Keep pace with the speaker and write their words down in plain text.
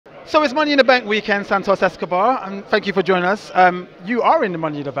So it's Money in the Bank weekend, Santos Escobar, and thank you for joining us. You are in the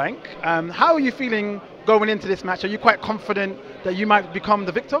Money in the Bank. How are you feeling going into this match? Are you quite confident that you might become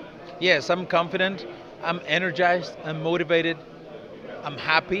the victor? Yes, I'm confident, I'm energized, I'm motivated, I'm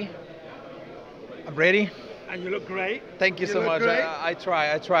happy, I'm ready. And you look great. Thank you You so look much. great. I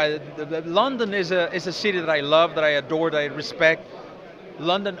try. London is a city that I love, that I adore, that I respect.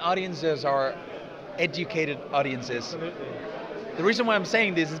 London audiences are educated audiences. Absolutely. The reason why I'm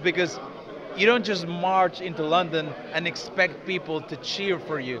saying this is because you don't just march into London and expect people to cheer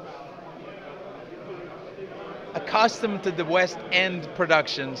for you. Accustomed to the West End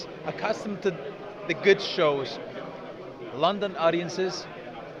productions, accustomed to the good shows, London audiences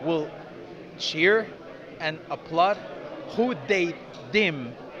will cheer and applaud who they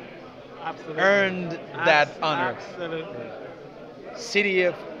deem Absolutely. earned that honor. Absolutely. City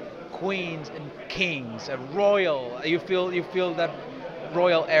of queens and kings, a royal. You feel that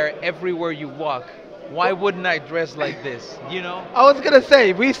royal air everywhere you walk. Why wouldn't I dress like this? You know? I was gonna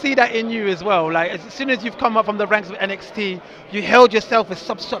say, we see that in you as well. Like as soon as you've come up from the ranks of NXT, you held yourself as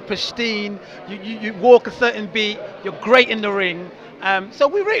some pristine. You walk a certain beat. You're great in the ring. So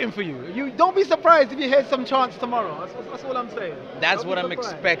we're rooting for you. You don't be surprised if you hear some chants tomorrow. That's all I'm saying. That's Don't what be I'm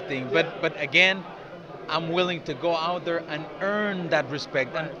surprised. expecting. Yeah. But again, I'm willing to go out there and earn that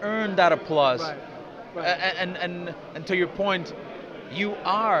respect and earn that applause. Right. Right. And to your point, you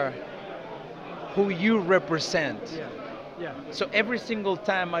are who you represent. Yeah. Yeah. So every single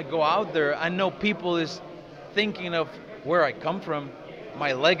time I go out there, I know people is thinking of where I come from,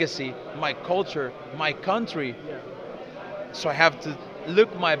 my legacy, my culture, my country. Yeah. So I have to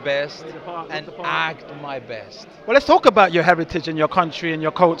look my best Look the part, and look the part. act my best. Well, let's talk about your heritage and your country and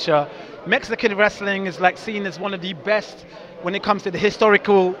your culture. Mexican wrestling is like seen as one of the best when it comes to the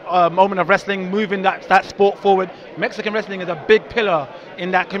historical moment of wrestling, moving that sport forward. Mexican wrestling is a big pillar in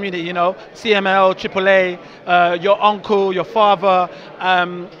that community, you know, CML, AAA, your uncle, your father.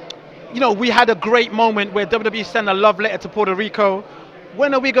 You know, we had a great moment where WWE sent a love letter to Puerto Rico.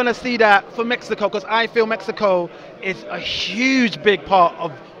 When are we going to see that for Mexico? Because I feel Mexico is a huge, big part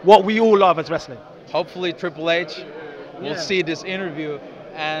of what we all love as wrestling. Hopefully Triple H will Yeah. see this interview.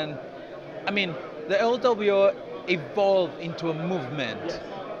 And I mean, the LWO evolved into a movement.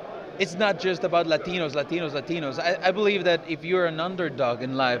 It's not just about Latinos. I believe that if you're an underdog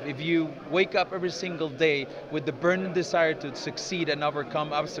in life, if you wake up every single day with the burning desire to succeed and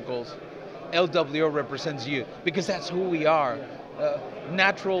overcome obstacles, LWO represents you, because that's who we are.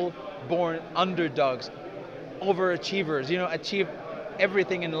 Natural born underdogs, overachievers, you know, achieve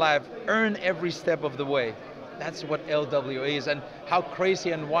everything in life, earn every step of the way. That's what LWO is, and how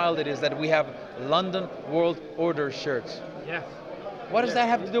crazy and wild it is that we have London World Order shirts. Yes. What does that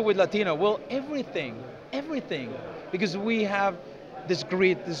have to do with Latino? Well, everything. Because we have this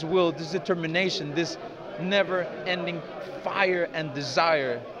grit, this will, this determination, this never-ending fire and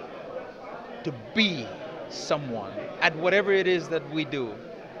desire to be someone at whatever it is that we do.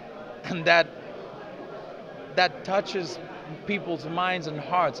 And that touches people's minds and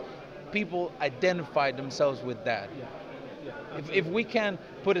hearts. People identify themselves with that. If we can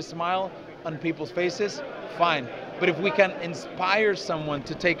put a smile on people's faces, fine. But if we can inspire someone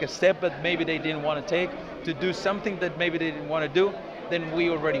to take a step that maybe they didn't want to take, to do something that maybe they didn't want to do, then we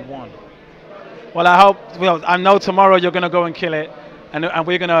already won. Well, I know tomorrow you're going to go and kill it. And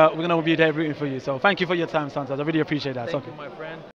we're gonna be there rooting for you. So thank you for your time, Santos. I really appreciate that. Thank you, my friend.